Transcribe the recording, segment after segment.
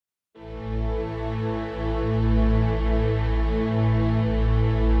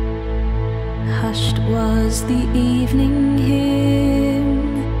Hushed was the evening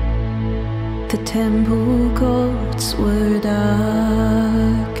hymn, the temple courts were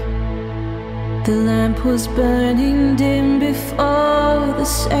dark, the lamp was burning dim before the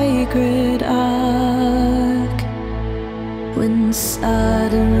sacred ark, when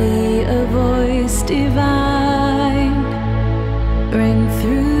suddenly a voice divine rang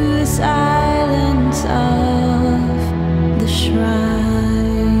through the silence of the shrine.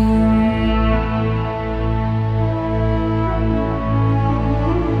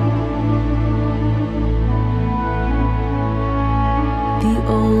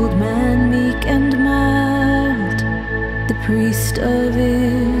 Old man, meek and mild, the priest of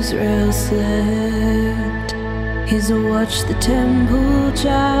Israel slept. His watch the temple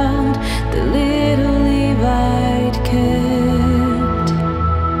child, the little Levite kept.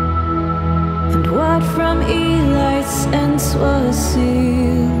 And what from Eli's sense was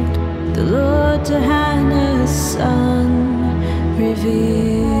sealed, the Lord to Hannah's son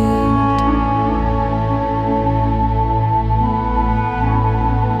revealed.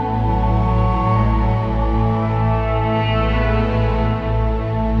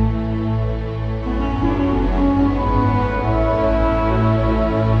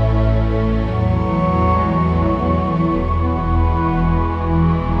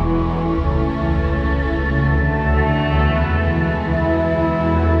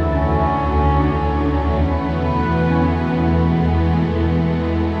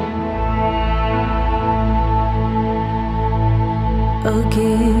 Oh,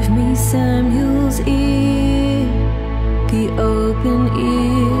 give me Samuel's ear, the open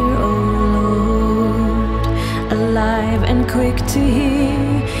ear, O Lord, alive and quick to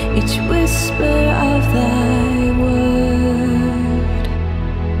hear each whisper of thy word,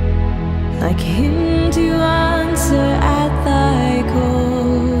 like him to answer at thy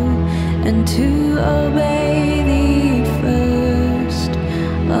call and to obey